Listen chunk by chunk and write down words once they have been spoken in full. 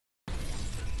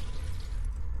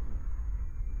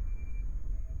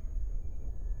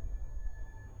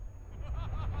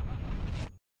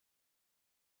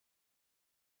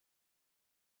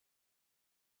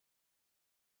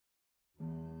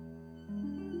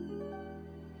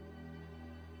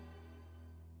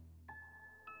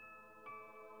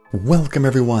Welcome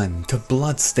everyone to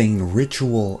Bloodstained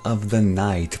Ritual of the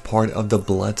Night, part of the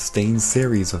Bloodstained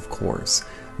series of course.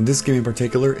 This game in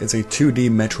particular is a 2D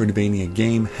Metroidvania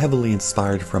game heavily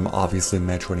inspired from obviously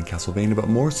Metroid and Castlevania, but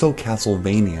more so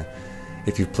Castlevania.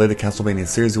 If you've played the Castlevania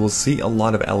series, you will see a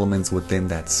lot of elements within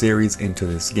that series into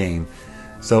this game.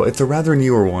 So it's a rather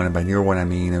newer one, and by newer one I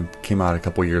mean it came out a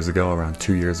couple years ago, around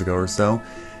 2 years ago or so,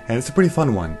 and it's a pretty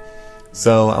fun one.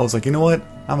 So I was like, you know what,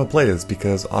 I'm gonna play this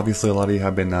because obviously a lot of you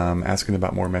have been asking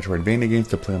about more Metroidvania games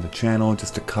to play on the channel,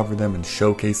 just to cover them and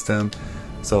showcase them.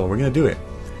 So we're gonna do it.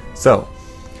 So,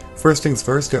 first things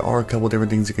first, there are a couple different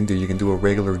things you can do. You can do a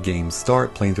regular game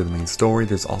start, playing through the main story.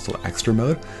 There's also extra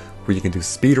mode, where you can do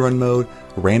speedrun mode,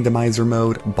 randomizer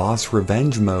mode, boss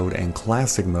revenge mode, and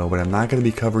classic mode, but I'm not going to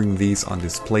be covering these on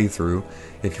this playthrough.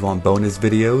 If you want bonus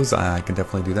videos, I can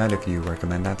definitely do that if you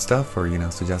recommend that stuff, or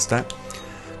suggest that.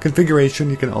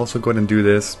 Configuration, you can also go ahead and do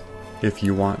this if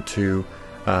you want to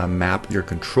map your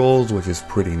controls, which is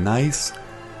pretty nice.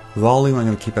 Volume, I'm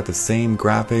going to keep at the same.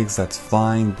 Graphics, that's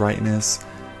fine. Brightness,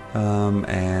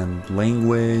 and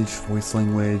language, voice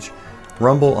language.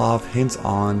 Rumble off, hints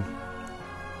on.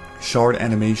 Shard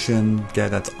animation, yeah,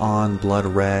 that's on. Blood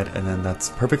red, and then that's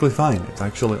perfectly fine. It's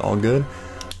actually all good.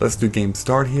 Let's do game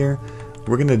start here.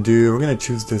 We're gonna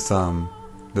choose this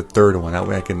the third one. That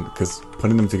way I can, because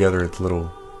putting them together it's a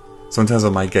little. Sometimes I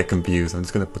might get confused. I'm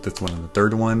just going to put this one on the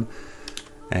third one.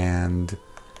 And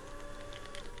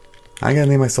I'm going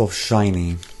to name myself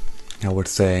Shiny, I would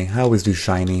say. I always do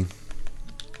Shiny.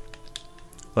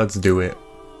 Let's do it.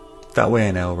 That way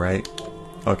I know, right?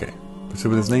 Okay. Proceed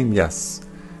with his name? Yes.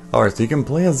 Alright, so you can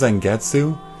play as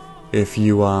Zangetsu if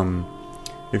you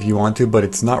want to, but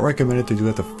it's not recommended to do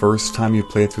that the first time you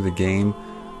play through the game.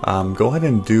 Go ahead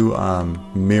and do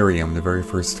Miriam the very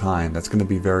first time. That's going to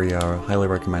be very highly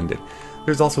recommended.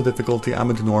 There's also difficulty.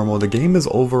 I'm into normal. The game is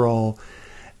overall,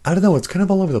 I don't know, it's kind of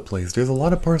all over the place. There's a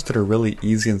lot of parts that are really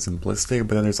easy and simplistic,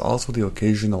 but then there's also the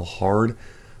occasional hard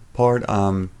part.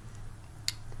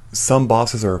 Some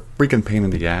bosses are a freaking pain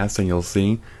in the ass, and you'll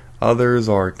see. Others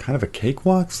are kind of a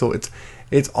cakewalk, so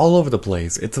it's all over the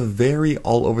place. It's a very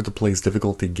all over the place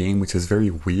difficulty game, which is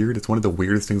very weird. It's one of the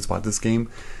weirdest things about this game.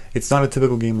 It's not a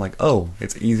typical game like, oh,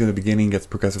 it's easy in the beginning, gets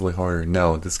progressively harder.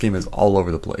 No, this game is all over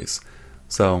the place.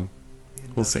 So,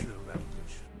 we'll see. The Industrial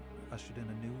Revolution ushered in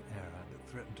a new era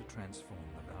that threatened to transform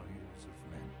the values of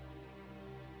men.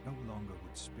 No longer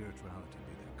would spirituality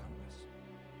be their compass,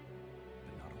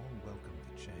 but not all welcomed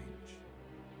the change.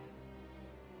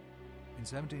 In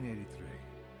 1783,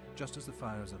 just as the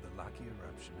fires of the Laki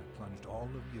eruption had plunged all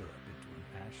of Europe into an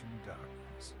ashen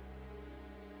darkness,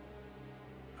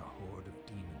 a horde of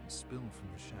demons spilled from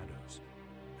the shadows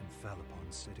and fell upon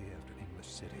city after English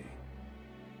city.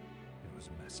 It was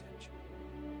a message.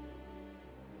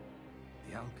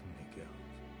 The Alchemy Guild,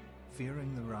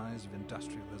 fearing the rise of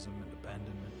industrialism and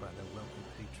abandonment by their wealthy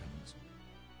patrons,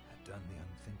 had done the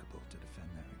unthinkable to defend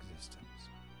their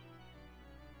existence.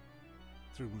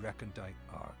 Through recondite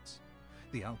arts,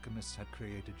 the alchemists had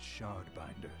created shard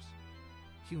binders,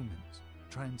 humans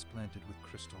transplanted with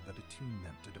crystal that attuned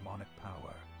them to demonic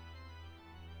power.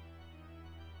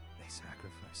 They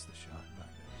sacrificed the shard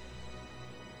binders,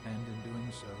 and in doing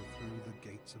so threw the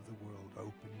gates of the world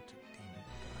open to demon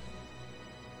kind.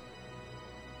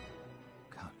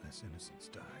 Countless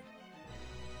innocents died,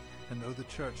 and though the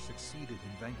church succeeded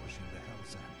in vanquishing the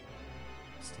Hell's End,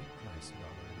 a steep price had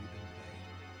already been paid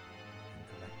and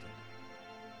collected.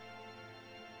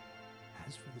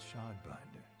 As for the shard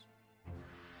binders,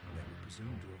 they were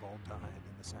presumed to have all died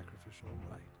in the sacrificial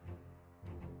rite.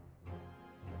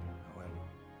 However,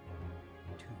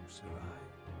 two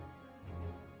survived.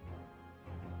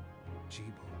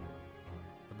 Jeeble,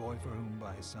 the boy for whom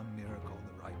by some miracle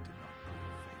the rite did not prove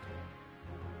fatal.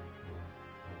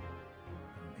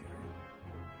 And Miriam,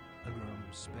 a girl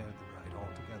who spared the rite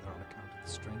altogether on account of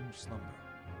the strange slumber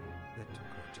that took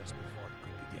her just before it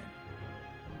could begin.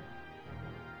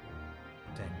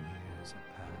 10 years have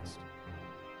passed,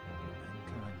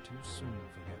 and mankind too soon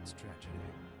forgets tragedy.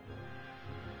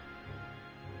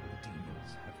 The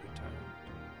demons have returned,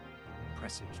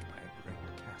 presaged by a great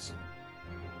castle.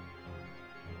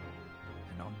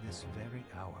 And on this very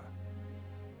hour,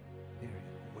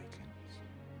 Miriam awakens.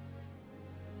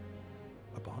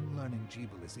 Upon learning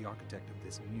Jeeble is the architect of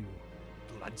this new,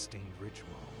 blood-stained ritual,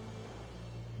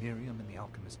 Miriam and the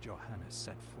alchemist Johannes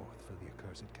set forth for the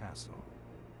accursed castle.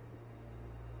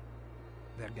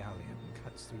 Their galleon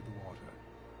cuts through the water,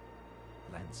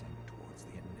 lancing towards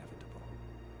the inevitable.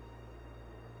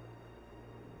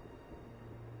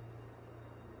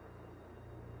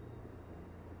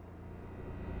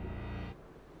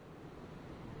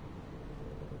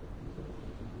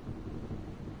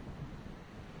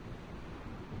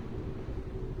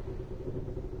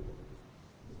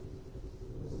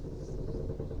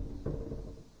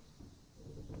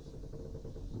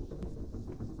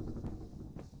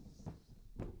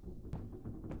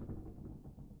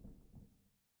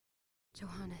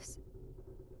 Johannes,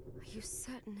 are you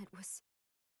certain it was...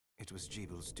 It was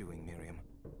Jeebel's doing, Miriam.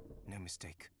 No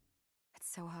mistake.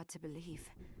 It's so hard to believe.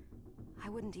 I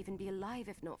wouldn't even be alive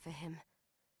if not for him.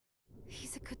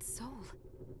 He's a good soul.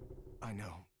 I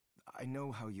know. I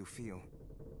know how you feel.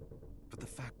 But the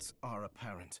facts are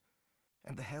apparent.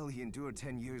 And the hell he endured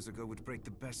 10 years ago would break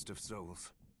the best of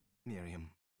souls.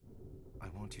 Miriam, I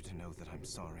want you to know that I'm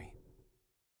sorry.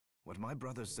 What my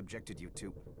brothers subjected you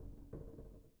to...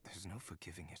 there's no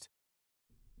forgiving it.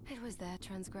 It was their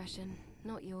transgression,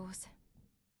 not yours.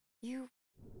 You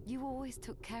always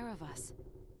took care of us.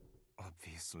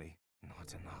 Obviously,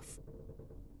 not enough.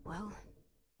 Well,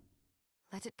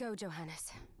 let it go,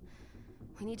 Johannes.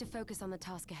 We need to focus on the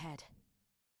task ahead.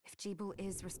 If Jeebel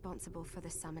is responsible for the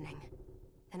summoning,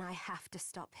 then I have to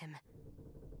stop him.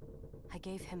 I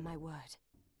gave him my word.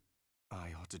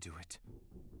 I ought to do it.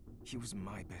 He was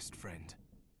my best friend.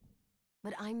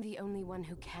 But I'm the only one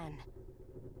who can.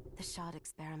 The shard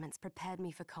experiments prepared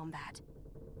me for combat.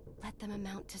 Let them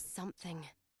amount to something.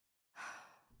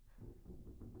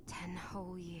 10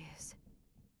 whole years.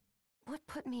 What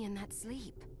put me in that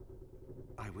sleep?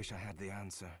 I wish I had the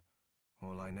answer.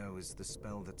 All I know is the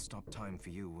spell that stopped time for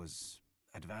you was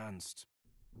advanced,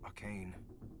 arcane.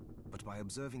 But by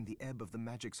observing the ebb of the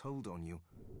magic's hold on you,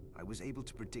 I was able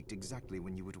to predict exactly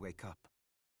when you would wake up.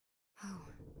 Oh,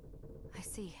 I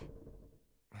see.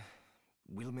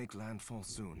 We'll make landfall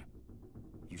soon.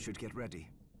 You should get ready.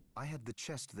 I had the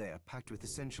chest there packed with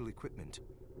essential equipment.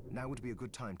 Now would be a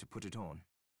good time to put it on.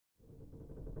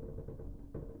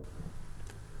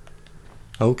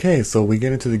 Okay, so we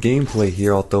get into the gameplay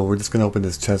here, although we're just going to open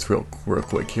this chest real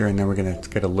quick here, and then we're going to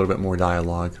get a little bit more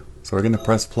dialogue. So we're going to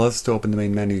press plus to open the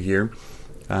main menu here.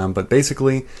 But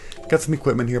basically, got some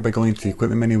equipment here. By going to the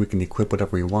equipment menu, we can equip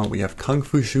whatever we want. We have Kung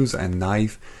Fu shoes and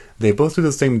knife. They both do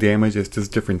the same damage, it's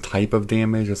just different type of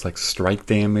damage. It's like strike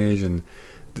damage and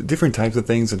different types of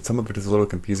things, and some of it is a little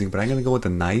confusing, but I'm going to go with the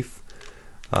knife.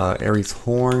 Ares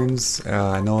horns,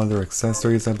 no other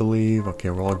accessories, I believe. Okay,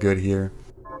 we're all good here.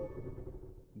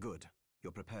 Good.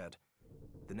 You're prepared.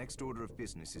 The next order of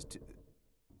business is to...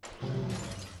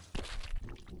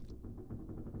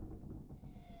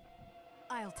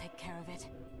 I'll take care of it.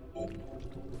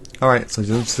 Alright, so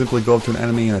just simply go up to an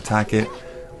enemy and attack it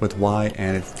with Y,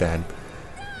 and it's dead.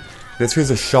 This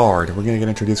here's a shard. We're going to get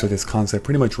introduced to this concept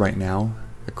pretty much right now.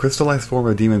 A crystallized form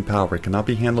of demon power. It cannot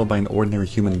be handled by an ordinary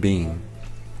human being.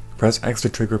 Press X to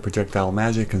trigger projectile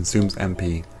magic, consumes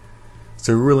MP.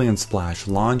 Cerulean Splash.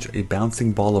 Launch a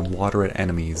bouncing ball of water at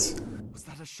enemies. Was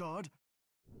that a shard?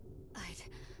 I'd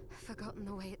forgotten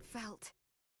the way it felt.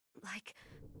 Like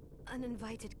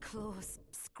uninvited claws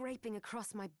scraping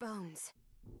across my bones.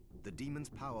 The demon's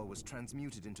power was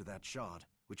transmuted into that shard,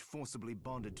 which forcibly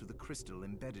bonded to the crystal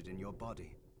embedded in your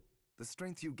body. The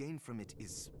strength you gain from it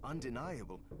is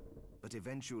undeniable, but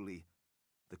eventually,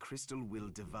 the crystal will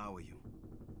devour you.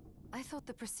 I thought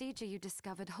the procedure you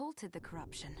discovered halted the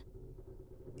corruption.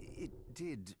 It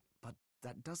did, but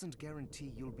that doesn't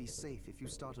guarantee you'll be safe if you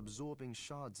start absorbing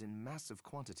shards in massive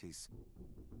quantities.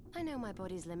 I know my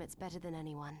body's limits better than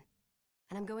anyone,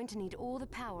 and I'm going to need all the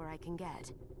power I can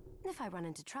get. If I run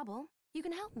into trouble, you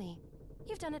can help me.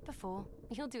 You've done it before.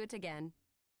 You'll do it again.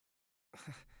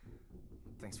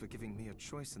 Thanks for giving me a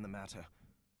choice in the matter.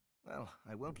 Well,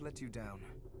 I won't let you down.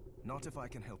 Not if I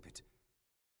can help it.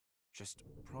 Just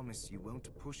promise you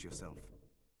won't push yourself.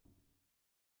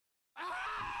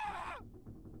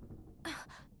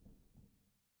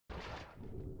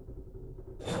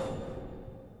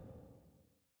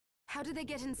 How did they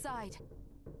get inside?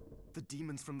 The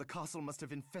demons from the castle must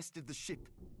have infested the ship.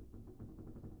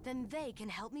 Then they can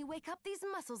help me wake up these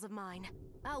muscles of mine.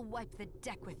 I'll wipe the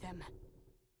deck with them.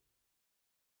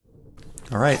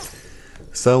 Alright,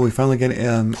 so we finally get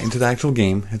into the actual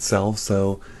game itself.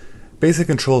 So basic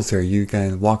controls here, you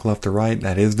can walk left to right,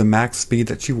 that is the max speed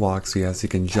that you walk. So yes, you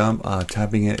can jump,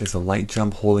 tapping it is a light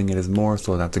jump, holding it is more,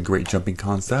 so that's a great jumping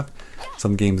concept.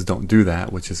 Some games don't do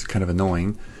that, which is kind of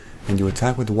annoying. And you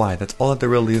attack with Y, that's all that there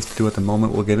really is to do at the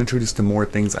moment. We'll get introduced to more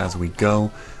things as we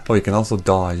go. Oh, you can also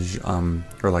dodge,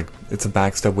 or like, it's a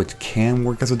backstep which can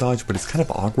work as a dodge, but it's kind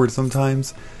of awkward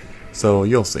sometimes. So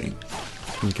you'll see.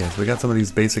 Okay, so we got some of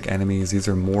these basic enemies. These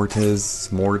are Morts,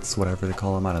 whatever they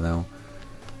call them, I don't know.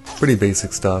 Pretty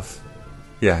basic stuff.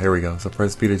 Yeah, here we go. So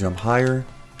press B to jump higher.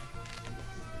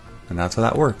 And that's how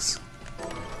that works.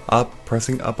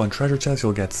 Pressing up on treasure chest,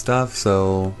 you'll get stuff,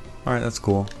 so... Alright, that's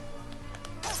cool.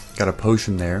 Got a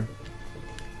potion there.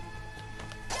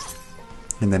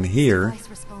 And then here... Device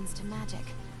responds to magic.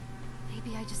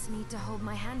 Maybe I just need to hold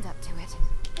my hand up to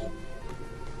it.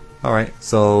 Alright,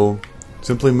 so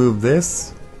simply move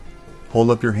this, hold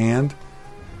up your hand,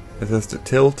 It says to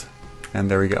tilt, and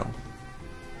there we go.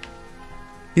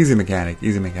 Easy mechanic,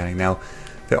 easy mechanic. Now,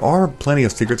 there are plenty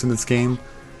of secrets in this game,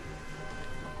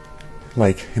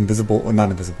 like invisible, or not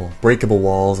invisible, breakable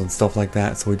walls and stuff like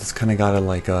that, so we just kind of gotta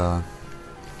like, I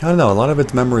don't know, a lot of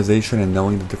it's memorization and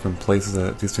knowing the different places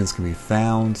that these things can be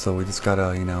found, so we just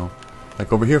gotta, you know,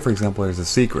 like over here for example, there's a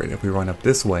secret. If we run up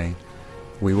this way,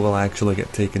 we will actually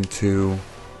get taken to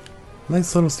a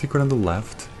nice little secret on the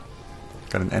left.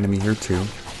 Got an enemy here too.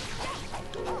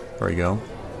 There we go.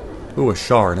 Ooh, a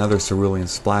shard, another cerulean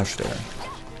splash there.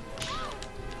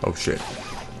 Oh shit.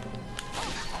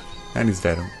 And he's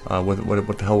dead. What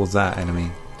the hell was that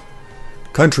enemy?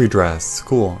 Country dress,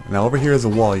 cool. Now over here is a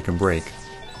wall you can break.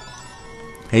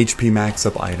 HP max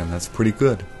up item, that's pretty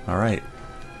good. Alright.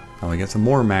 Now we get some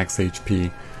more max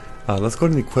HP. Let's go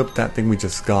ahead and equip that thing we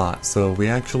just got. So we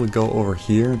actually go over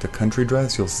here, the country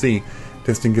dress, you'll see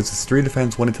this thing gives us 3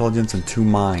 defense, 1 intelligence, and 2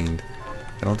 mind.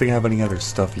 I don't think I have any other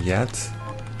stuff yet.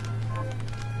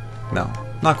 No,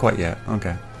 not quite yet.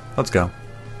 Okay, let's go.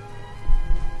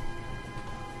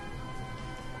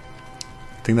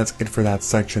 I think that's it for that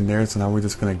section there, so now we're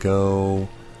just gonna go...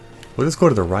 We'll just go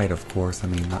to the right, of course. I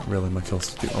mean, not really much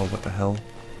else to do. Oh, what the hell?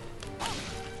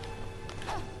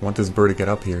 I want this bird to get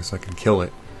up here so I can kill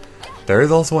it. There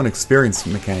is also an experience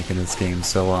mechanic in this game,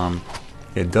 so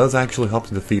it does actually help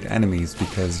to defeat enemies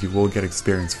because you will get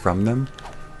experience from them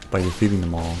by defeating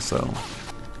them all, so...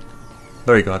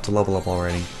 There you go, that's a level up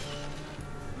already.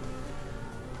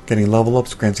 Getting level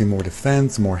ups grants you more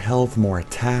defense, more health, more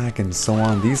attack, and so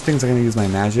on. These things are going to use my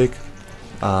magic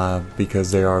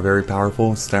because they are very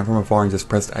powerful. Stand from afar and just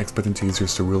press X button to use your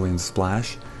cerulean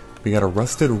splash. We got a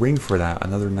rusted ring for that,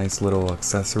 another nice little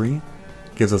accessory.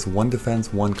 Gives us 1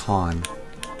 defense, 1 con.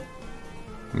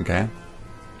 Okay.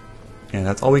 And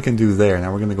that's all we can do there.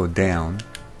 Now we're going to go down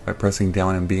by pressing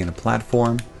down and B in a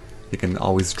platform. You can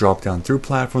always drop down through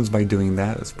platforms by doing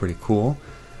that. That's pretty cool.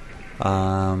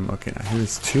 Okay, now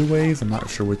here's 2 ways. I'm not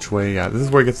sure which way. Yeah, this is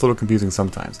where it gets a little confusing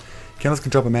sometimes. Candles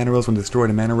can drop a mana rose when destroyed.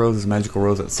 A mana rose is a magical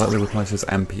rose that slightly replenishes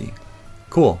MP.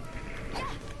 Cool.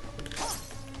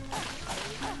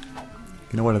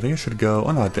 You know what? I think I should go...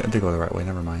 Oh no, I did go the right way.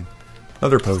 Never mind.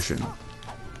 Another potion.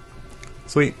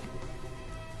 Sweet.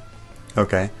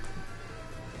 Okay.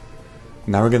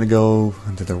 Now we're going to go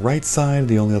to the right side.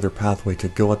 The only other pathway to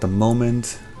go at the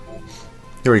moment.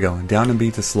 Here we go. Down and B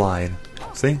to slide.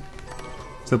 See?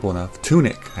 Simple enough.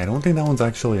 Tunic. I don't think that one's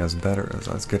actually as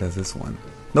good as this one.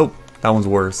 Nope. That one's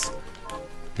worse.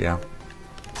 Yeah.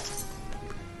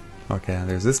 Okay,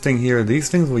 there's this thing here. These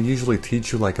things will usually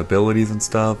teach you like abilities and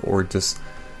stuff, or just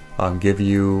give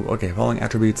you, okay, following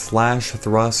attributes: slash,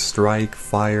 thrust, strike,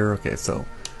 fire. Okay, so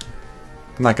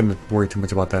I'm not going to worry too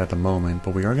much about that at the moment,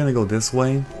 but we are going to go this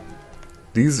way.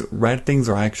 These red things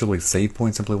are actually save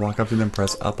points. Simply walk up to them,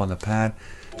 press up on the pad,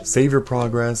 save your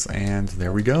progress, and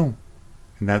there we go.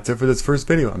 And that's it for this first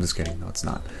video. I'm just kidding. No, it's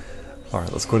not.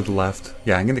 Alright, let's go to the left.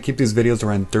 Yeah, I'm going to keep these videos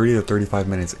around 30 to 35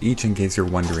 minutes each in case you're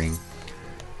wondering.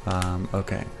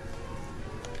 Okay.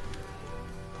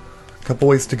 A couple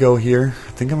ways to go here.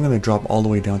 I think I'm going to drop all the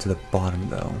way down to the bottom,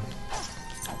 though.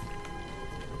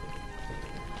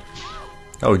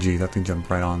 Oh, gee, that thing jumped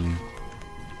right on me.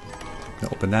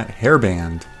 Open that.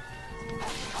 Hairband.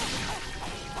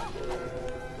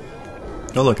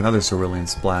 Oh, look, another cerulean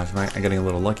splash. I'm getting a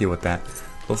little lucky with that.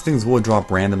 Those things will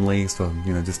drop randomly, so,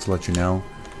 you know, just to let you know.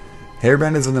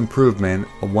 Hairband is an improvement.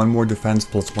 1 more defense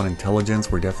plus 1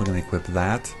 intelligence. We're definitely going to equip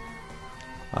that.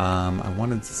 I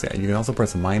wanted to say, you can also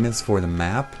press minus for the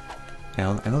map.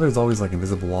 Now, I know there's always like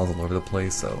invisible walls all over the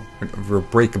place, so... Or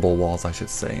breakable walls, I should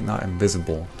say, not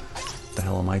invisible. What the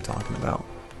hell am I talking about?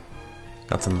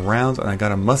 Got some rounds, and I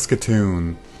got a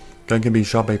musketoon. Gun can be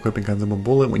shot by equipping consumable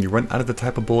bullet. When you run out of the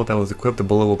type of bullet that was equipped, the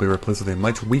bullet will be replaced with a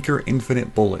much weaker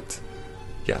infinite bullet.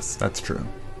 Yes, that's true.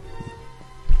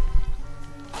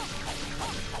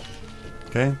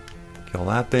 Okay, kill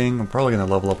that thing. I'm probably going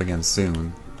to level up again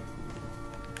soon.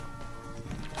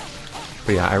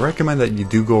 But yeah, I recommend that you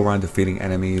do go around defeating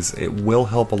enemies. It will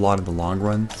help a lot in the long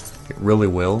run. It really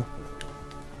will.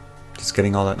 Just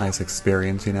getting all that nice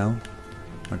experience, you know?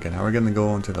 Okay, now we're going to go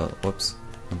onto the, whoops,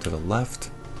 onto the left.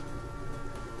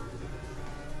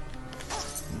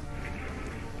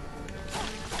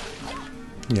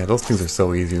 Yeah, those things are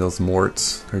so easy. Those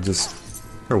morts are just,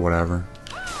 or whatever.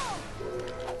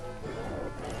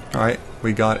 Alright,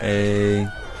 we got a...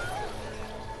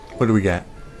 What do we get?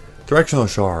 Directional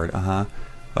shard,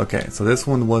 Okay, so this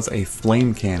one was a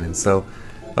flame cannon. So,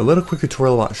 a little quick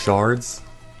tutorial about shards.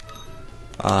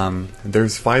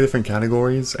 There's 5 different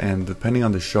categories, and depending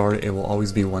on the shard, it will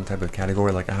always be one type of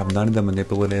category. Like, I have none of the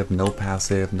manipulative, no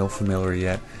passive, no familiar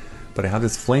yet. but I have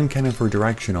this flame cannon for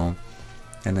directional,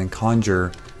 and then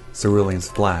conjure cerulean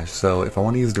splash. So if I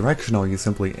want to use directional, you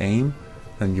simply aim,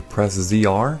 then you press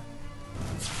ZR,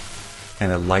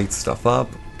 and it lights stuff up.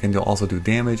 Can also do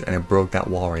damage, and it broke that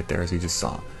wall right there, as you just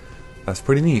saw. That's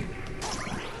pretty neat.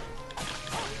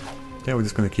 Okay, we're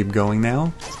just going to keep going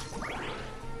now.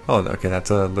 Oh, okay, that's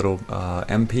a little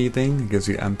MP thing. It gives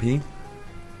you MP.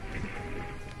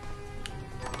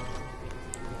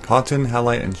 Cotton,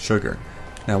 halite, and sugar.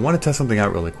 Now I want to test something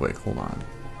out really quick. Hold on.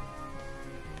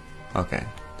 Okay,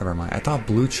 never mind. I thought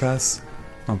blue chest.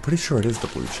 I'm pretty sure it is the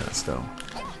blue chest though.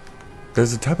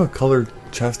 There's a type of colored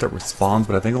chest that responds,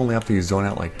 but I think only after you zone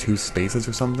out like 2 spaces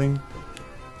or something.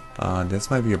 This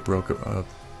might be a broken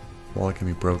wall that can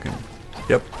be broken.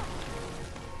 Yep.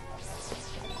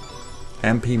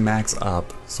 MP max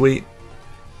up. Sweet.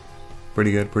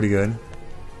 Pretty good, pretty good.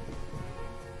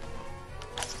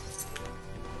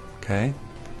 Okay.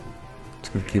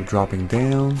 Just gonna keep dropping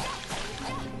down.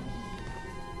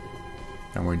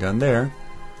 And we're done there.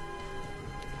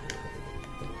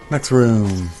 Next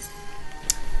room.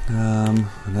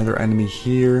 Another enemy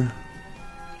here.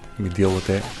 Let me deal with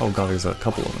it. Oh god, there's a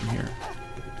couple of them here.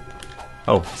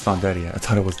 Oh, it's not dead yet. I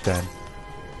thought it was dead.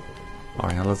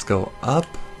 Alright, now let's go up.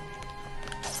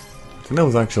 I think that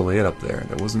was actually it up there.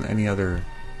 There wasn't any other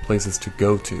places to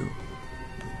go to.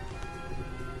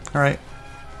 Alright.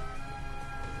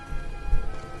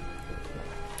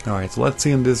 Alright, so let's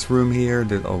see in this room here.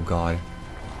 Oh god.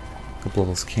 A couple of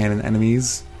those cannon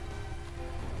enemies.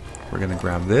 We're gonna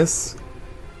grab this.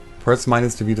 Press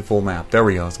minus to view the full map. There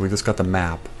we go. So we just got the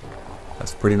map.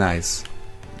 That's pretty nice.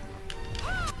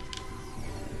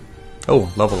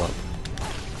 Oh, level up.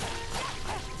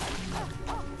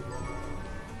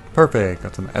 Perfect.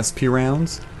 Got some SP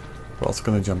rounds. We're also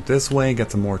gonna jump this way.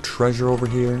 Get some more treasure over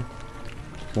here.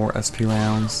 More SP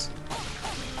rounds.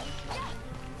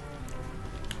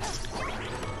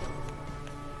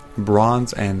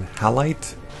 Bronze and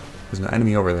halite. There's an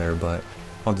enemy over there, but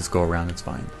I'll just go around. It's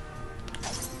fine.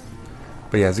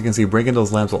 But yeah, as you can see, breaking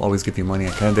those lamps will always give you money. I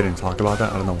kind of didn't talk about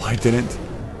that. I don't know why I didn't.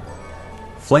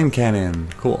 Flame cannon.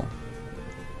 Cool.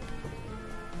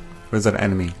 Where's that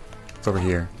enemy? It's over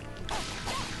here.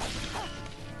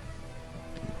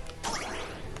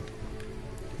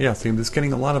 Yeah, see, I'm just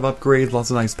getting a lot of upgrades, lots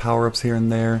of nice power-ups here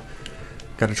and there.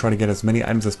 Gotta try to get as many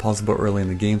items as possible early in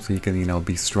the game so you can, you know,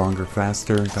 be stronger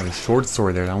faster. Got a short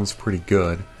sword there. That one's pretty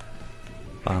good.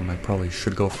 I probably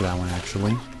should go for that one,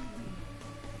 actually.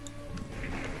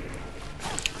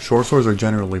 Short swords are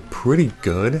generally pretty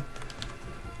good,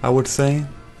 I would say.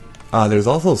 There's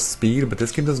also speed, but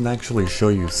this game doesn't actually show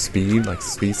you speed, like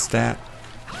speed stat.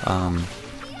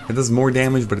 It does more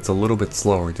damage, but it's a little bit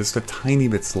slower, just a tiny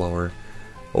bit slower.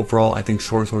 Overall, I think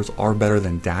short swords are better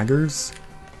than daggers.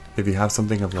 If you have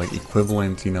something of like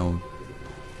equivalent, you know,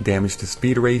 damage to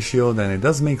speed ratio, then it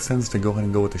does make sense to go ahead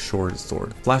and go with the short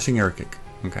sword. Flashing air kick.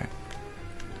 Okay.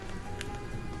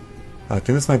 I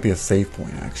think this might be a save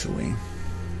point, actually.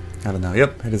 I don't know.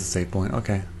 Yep, it is a save point.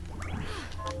 Okay.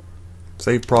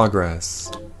 Save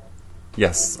progress.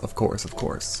 Yes, of course, of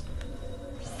course.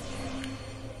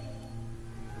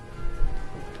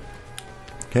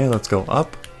 Okay, let's go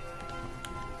up.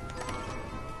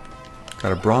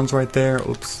 Got a bronze right there.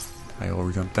 Oops, I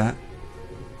overjumped that.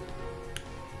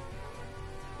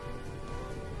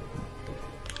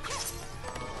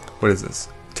 What is this?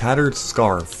 Tattered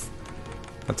scarf.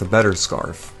 That's a better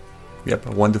scarf. Yep,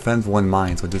 1 defense, 1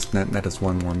 mine, so just net us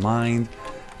 1 more mine.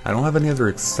 I don't have any other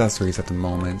accessories at the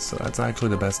moment, so that's actually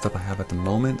the best stuff I have at the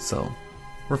moment, so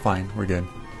we're fine, we're good.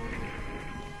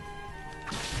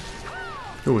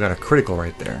 Ooh, we got a critical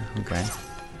right there, okay.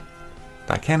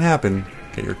 That can happen,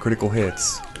 get your critical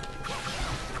hits.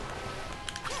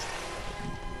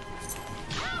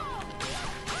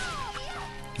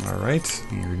 Alright,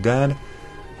 you're dead.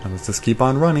 Now let's just keep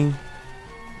on running.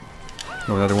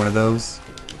 Oh, another one of those.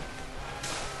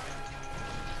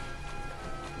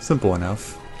 Simple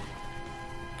enough.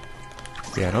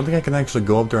 Yeah, I don't think I can actually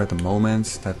go up there at the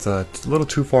moment. That's a little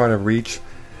too far out of reach.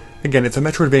 Again, it's a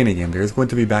Metroidvania game. There's going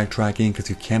to be backtracking because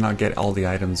you cannot get all the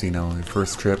items, you know, in your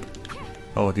first trip.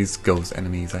 Oh, these ghost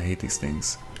enemies. I hate these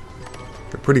things.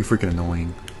 They're pretty freaking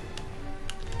annoying.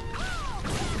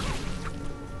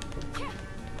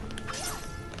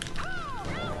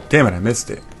 Damn it, I missed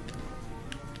it.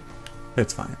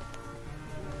 It's fine.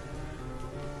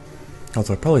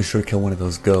 Also, I probably should kill one of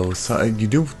those ghosts. You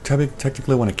do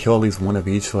technically want to kill at least one of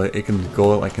each so that it can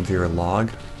go like into your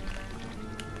log.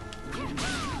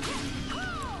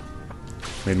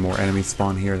 Made more enemies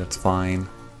spawn here, that's fine.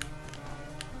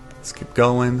 Let's keep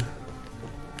going.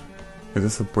 Is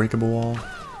this a breakable wall?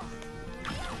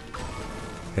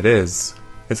 It is.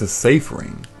 It's a safe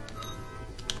ring.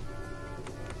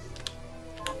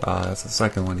 That's the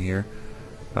second one here.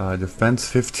 Defense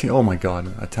 15. Oh my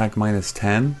god. Attack minus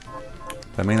 10.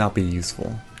 That may not be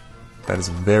useful. That is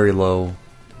very low.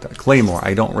 Claymore.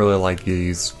 I don't really like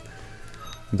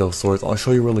those swords. I'll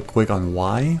show you really quick on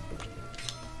why.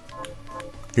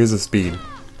 Here's the speed.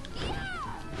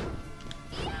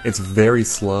 It's very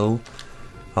slow.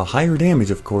 Higher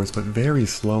damage, of course, but very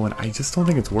slow, and I just don't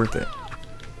think it's worth it.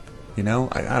 You know?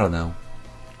 I don't know.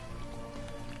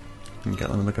 Okay,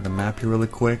 let me look at the map here really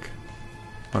quick.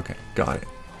 Okay, got it.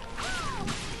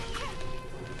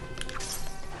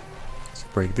 Let's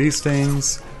break these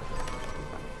things.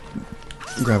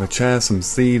 Grab a chest, some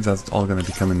seeds, that's all going to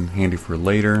be coming handy for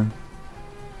later.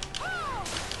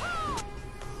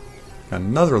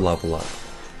 Another level up.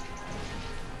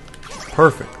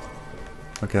 Perfect.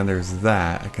 Okay, and there's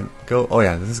that. I can go... Oh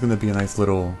yeah, this is going to be a nice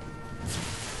little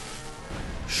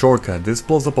shortcut. This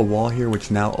blows up a wall here,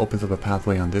 which now opens up a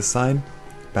pathway on this side,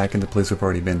 back into the place we've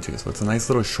already been to. So it's a nice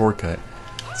little shortcut.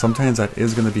 Sometimes that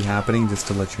is going to be happening, just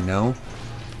to let you know.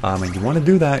 And you want to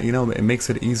do that, you know, it makes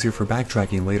it easier for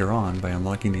backtracking later on by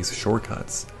unlocking these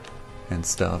shortcuts and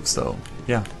stuff, so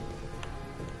yeah.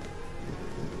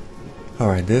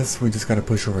 Alright, this, we just gotta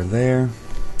push over there.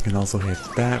 Can also hit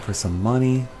that for some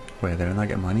money. Wait, did I not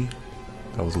get money?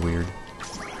 That was weird.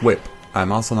 Whip.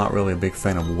 I'm also not really a big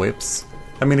fan of whips.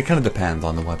 I mean, it kind of depends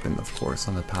on the weapon, of course,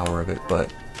 on the power of it,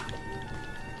 but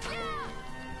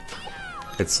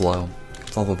it's slow.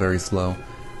 It's also very slow.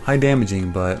 High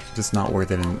damaging, but just not worth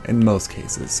it in most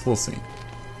cases. We'll see.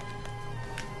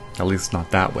 At least not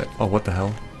that whip. Oh, what the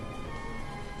hell?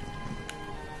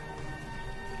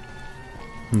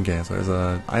 Okay, so there's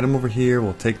an item over here.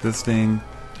 We'll take this thing.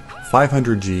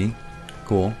 500G.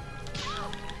 Cool.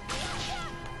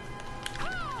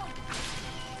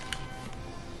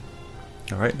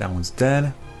 Alright, that one's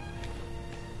dead.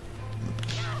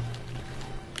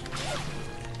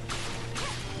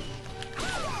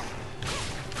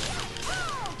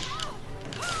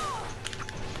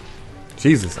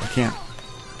 Jesus, I can't.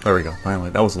 There we go, finally.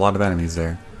 That was a lot of enemies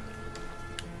there.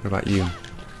 What about you?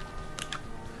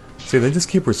 See, they just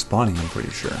keep respawning, I'm pretty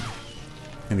sure,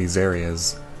 in these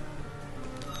areas.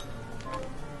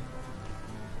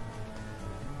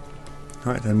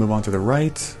 Alright, then move on to the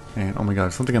right. And oh my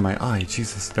god, something in my eye.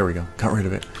 Jesus, there we go. Got rid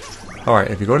of it. Alright,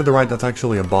 if you go to the right, that's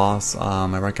actually a boss.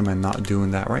 I recommend not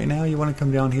doing that right now. You want to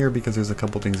come down here because there's a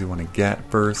couple things you want to get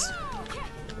first.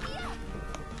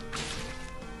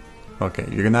 Okay,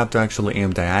 you're gonna have to actually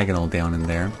aim diagonal down in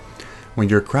there. When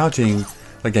you're crouching,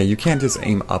 like, yeah, you can't just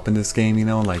aim up in this game, you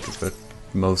know, like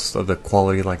most of the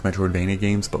quality like Metroidvania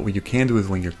games, but what you can do is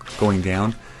when you're going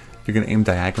down, you're gonna aim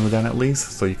diagonal down at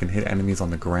least, so you can hit enemies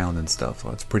on the ground and stuff, so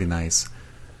that's pretty nice.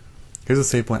 Here's a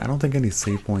save point. I don't think any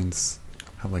save points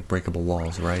have like breakable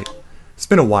walls, right? It's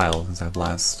been a while since I've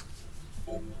last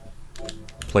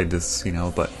played this, you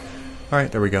know, but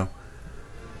alright, there we go.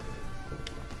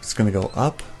 Just gonna go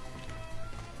up.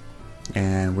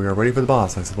 And we are ready for the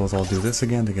boss. I suppose I'll do this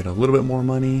again to get a little bit more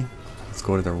money. Let's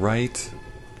go to the right.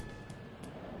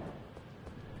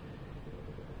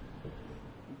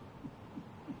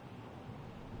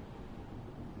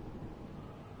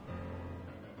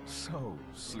 So,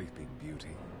 Sleeping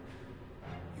Beauty,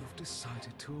 you've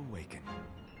decided to awaken.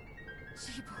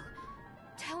 Jeeble,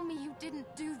 tell me you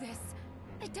didn't do this.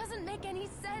 It doesn't make any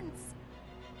sense.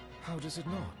 How does it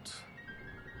not?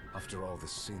 After all the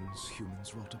sins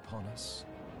humans wrought upon us?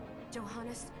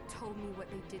 Johannes told me what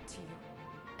they did to you.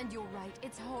 And you're right,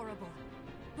 it's horrible.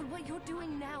 But what you're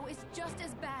doing now is just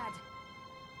as bad.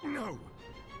 No!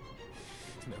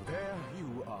 No, there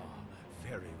you are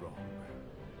very wrong.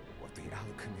 What the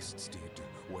alchemists did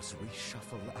was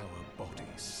reshuffle our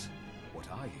bodies. What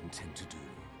I intend to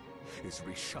do is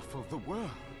reshuffle the world.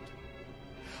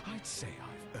 I'd say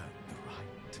I've earned the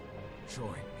right.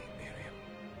 Join me, Miriam.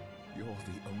 You're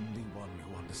the only one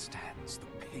who understands the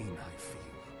pain I feel.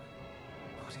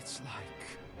 What it's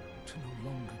like to no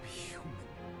longer be human.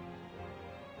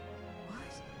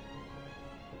 What?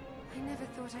 I never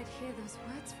thought I'd hear those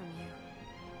words from you.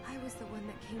 I was the one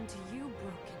that came to you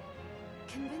broken.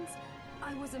 Convinced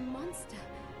I was a monster.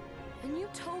 And you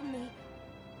told me...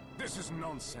 This is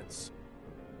nonsense.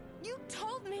 You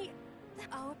told me that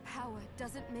our power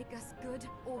doesn't make us good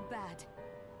or bad.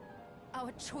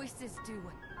 Our choices do.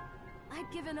 I'd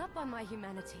given up on my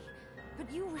humanity, but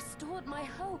you restored my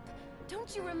hope.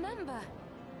 Don't you remember?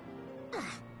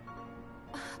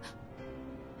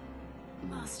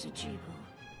 Master Jeeble,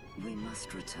 we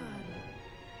must return.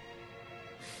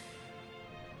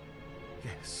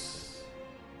 Yes.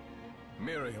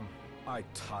 Miriam, I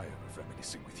tire of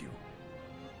reminiscing with you.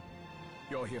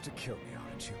 You're here to kill me,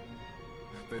 aren't you?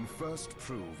 Then first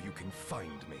prove you can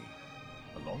find me.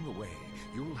 Along the way,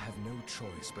 you'll have no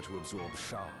choice but to absorb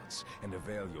shards and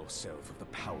avail yourself of the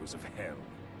powers of hell.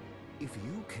 If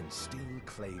you can still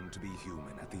claim to be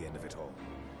human at the end of it all,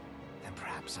 then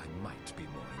perhaps I might be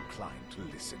more inclined to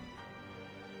listen.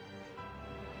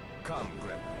 Come,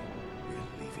 Gremlin.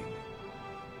 We're leaving.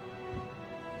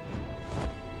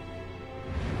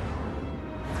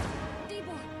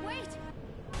 Debo, wait!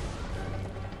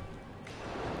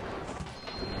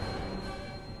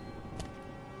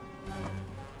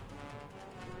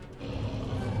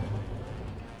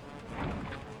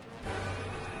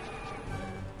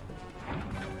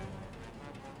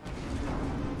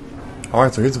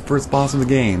 Alright, so here's the first boss of the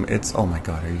game. It's, oh my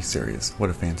god, are you serious? What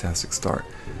a fantastic start.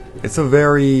 It's a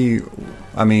very,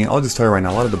 I mean, I'll just tell you right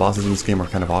now, a lot of the bosses in this game are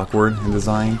kind of awkward in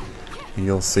design. And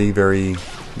you'll see very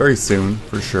soon,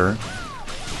 for sure.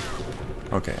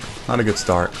 Okay, not a good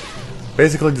start.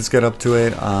 Basically, just get up to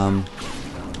it,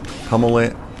 pummel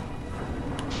it.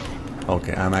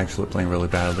 Okay, I'm actually playing really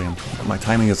badly. My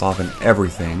timing is off in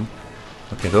everything.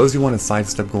 Okay, those you want to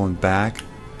sidestep going back.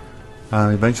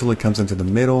 Eventually comes into the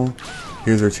middle.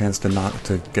 Here's your chance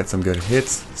to get some good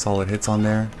hits, solid hits on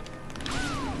there.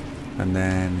 And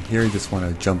then here you just want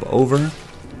to jump over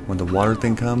when the water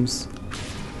thing comes.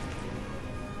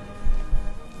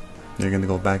 You're going to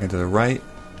go back into the right.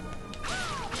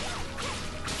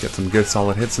 Get some good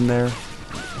solid hits in there.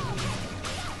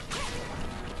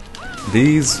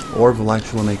 These orbs will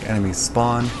actually make enemies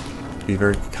spawn. Be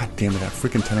very, god damn it, that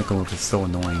freaking tentacle move is so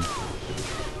annoying.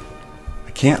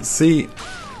 I can't see.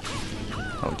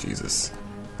 Oh Jesus,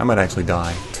 I might actually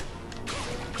die,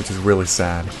 which is really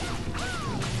sad.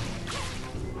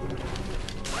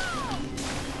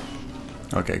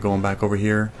 Okay, going back over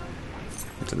here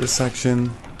into this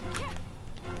section.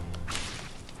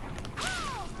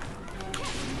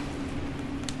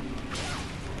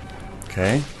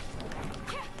 Okay.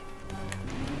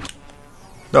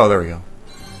 Oh, there we go.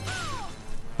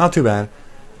 Not too bad.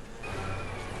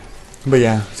 But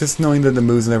yeah, just knowing that the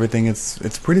moves and everything, it's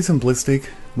pretty simplistic.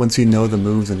 Once you know the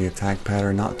moves and the attack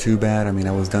pattern, not too bad. I mean,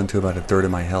 I was down to about a third of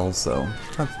my health, so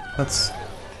that's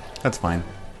fine.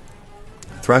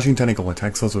 Thrashing Tentacle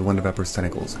attacks us with one of Vepar's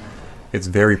tentacles. It's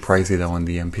very pricey though on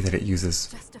the MP that it uses.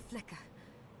 Just a flicker.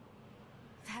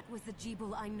 That was the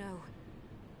Jeeble I know.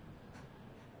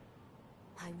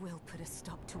 I will put a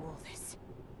stop to all this.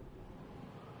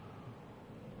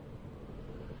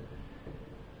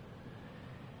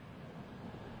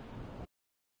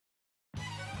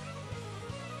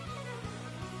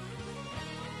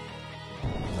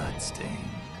 Bloodstained.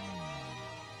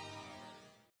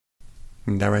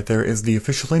 And that right there is the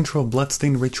official intro of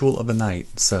Bloodstained Ritual of the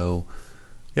Night. So,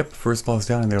 yep, first boss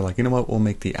down, and they're like, you know what, we'll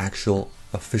make the actual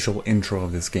official intro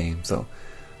of this game. So,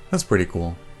 that's pretty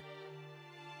cool.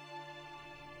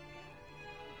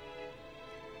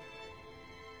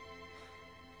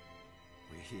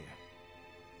 We're here.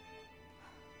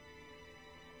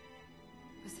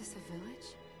 Was this a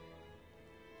village?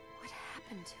 What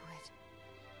happened to it?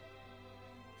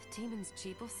 The demons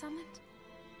Jeeble summoned?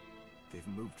 They've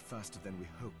moved faster than we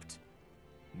hoped.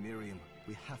 Miriam,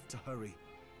 we have to hurry.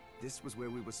 This was where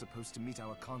we were supposed to meet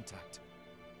our contact.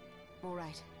 All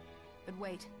right, but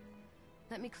wait.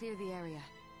 Let me clear the area.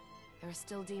 There are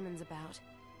still demons about.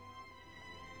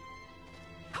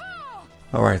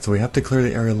 Alright, so we have to clear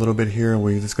the area a little bit here.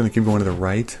 We're just going to keep going to the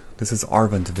right. This is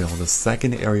Arvantville, the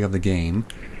second area of the game.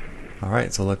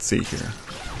 Alright, so let's see here.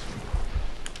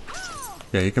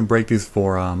 Yeah, you can break these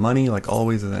for money, like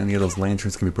always. Any of those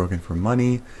lanterns can be broken for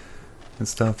money and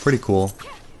stuff. Pretty cool.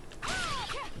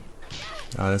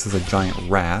 This is a giant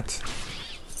rat.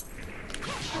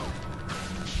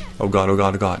 Oh god, oh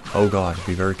god, oh god, oh god.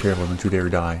 Be very careful, don't you dare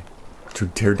die. Don't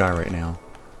you dare die right now.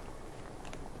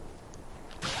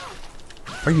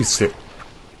 Are you sick?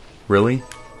 Really?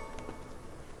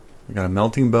 We got a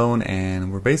melting bone,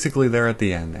 and we're basically there at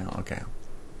the end now. Okay.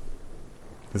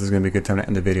 This is going to be a good time to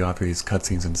end the video after these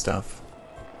cutscenes and stuff.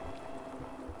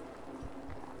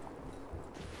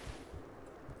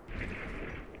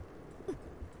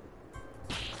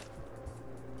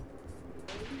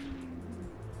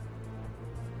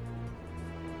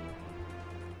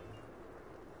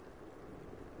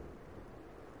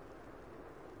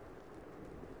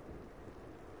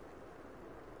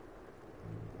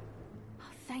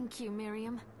 Thank you,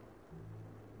 Miriam.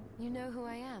 You know who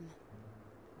I am.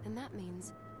 And that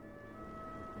means...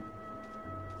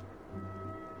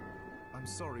 I'm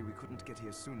sorry we couldn't get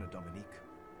here sooner, Dominique.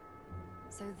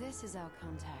 So this is our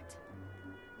contact.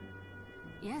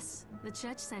 Yes, the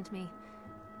church sent me.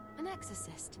 An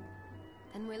exorcist.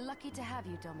 Then we're lucky to have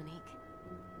you, Dominique.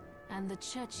 And the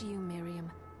church you, Miriam.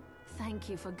 Thank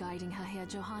you for guiding her here,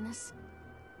 Johannes.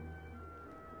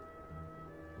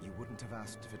 You wouldn't have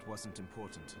asked if it wasn't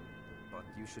important, but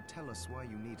you should tell us why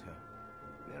you need her.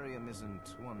 Miriam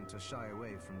isn't one to shy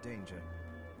away from danger,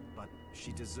 but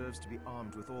she deserves to be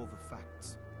armed with all the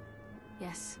facts.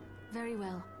 Yes, very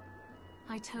well.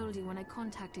 I told you when I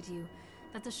contacted you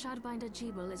that the Shardbinder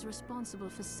Jebel is responsible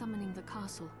for summoning the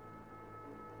castle.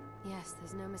 Yes,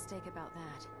 there's no mistake about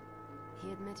that.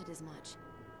 He admitted as much.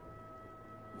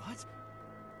 What?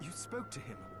 You spoke to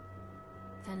him?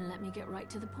 Then let me get right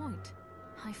to the point.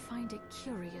 I find it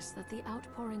curious that the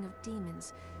outpouring of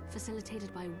demons,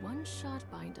 facilitated by one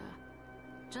Shardbinder,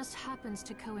 just happens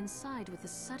to coincide with the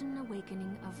sudden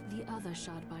awakening of the other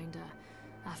Shardbinder,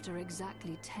 after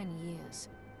exactly 10 years.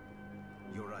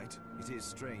 You're right, it is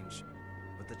strange.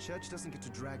 But the church doesn't get to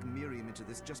drag Miriam into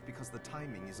this just because the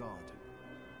timing is odd.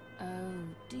 Oh,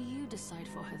 do you decide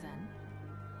for her then?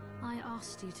 I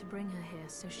asked you to bring her here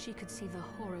so she could see the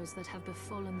horrors that have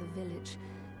befallen the village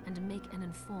and make an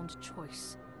informed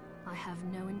choice. I have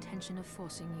no intention of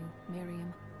forcing you,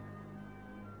 Miriam.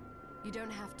 You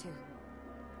don't have to.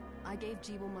 I gave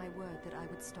Jebel my word that I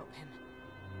would stop him.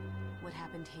 What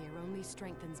happened here only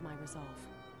strengthens my resolve.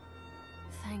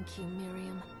 Thank you,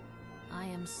 Miriam. I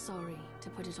am sorry to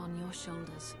put it on your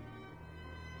shoulders.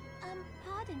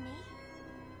 Pardon me?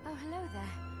 Oh, hello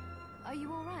there. Are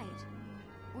you all right?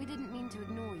 We didn't mean to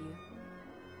ignore you.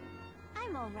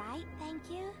 I'm all right, thank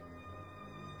you.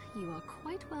 You are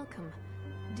quite welcome.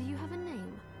 Do you have a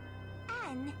name?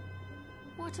 Anne.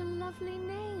 What a lovely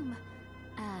name!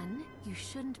 Anne, you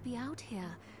shouldn't be out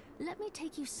here. Let me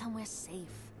take you somewhere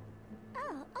safe.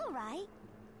 Oh, all right.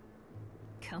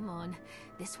 Come on,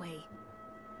 this way.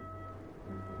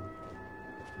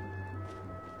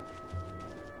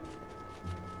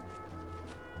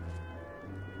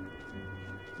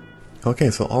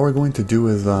 Okay, so all we're going to do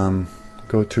is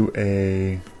go to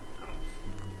a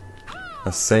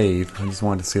save. I just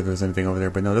wanted to see if there's anything over there,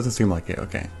 but no, it doesn't seem like it.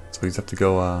 Okay, so we just have to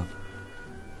go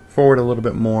forward a little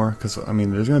bit more, because I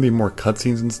mean there's going to be more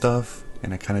cutscenes and stuff,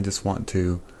 and I kind of just want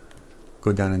to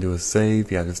go down and do a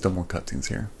save. Yeah, there's still more cutscenes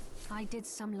here. I did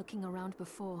some looking around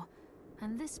before,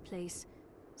 and this place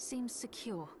seems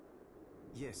secure.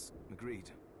 Yes, agreed.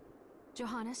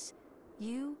 Johannes,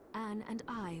 you, Anne, and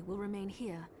I will remain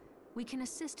here. We can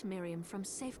assist Miriam from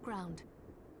safe ground.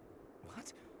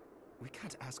 What? We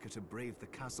can't ask her to brave the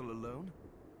castle alone?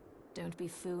 Don't be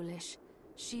foolish.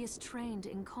 She is trained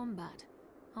in combat.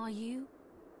 Are you?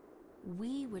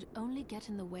 We would only get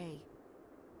in the way.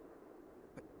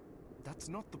 But that's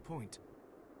not the point.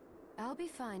 I'll be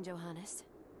fine, Johannes.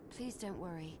 Please don't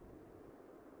worry.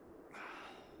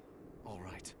 All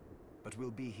right, but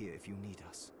we'll be here if you need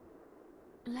us.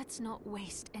 Let's not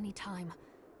waste any time.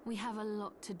 We have a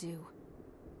lot to do.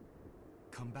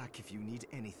 Come back if you need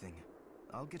anything.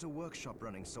 I'll get a workshop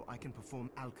running so I can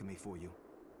perform alchemy for you.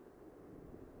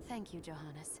 Thank you,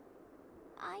 Johannes.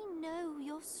 I know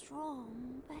you're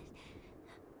strong, but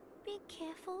be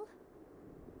careful.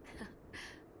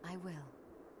 I will.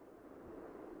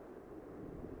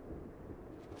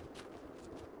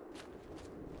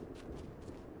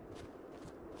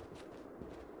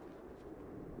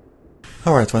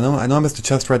 Alright, so I know I missed a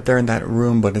chest right there in that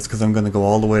room, but it's because I'm going to go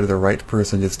all the way to the right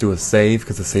person and just do a save,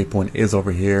 because the save point is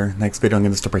over here. Next video I'm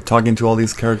going to start by talking to all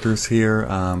these characters here,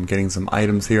 getting some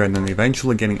items here, and then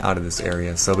eventually getting out of this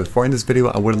area. So before I end this video,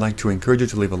 I would like to encourage you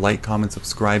to leave a like, comment,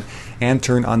 subscribe, and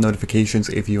turn on notifications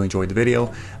if you enjoyed the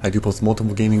video. I do post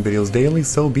multiple gaming videos daily,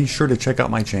 so be sure to check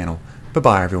out my channel.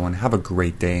 Bye-bye everyone, have a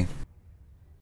great day.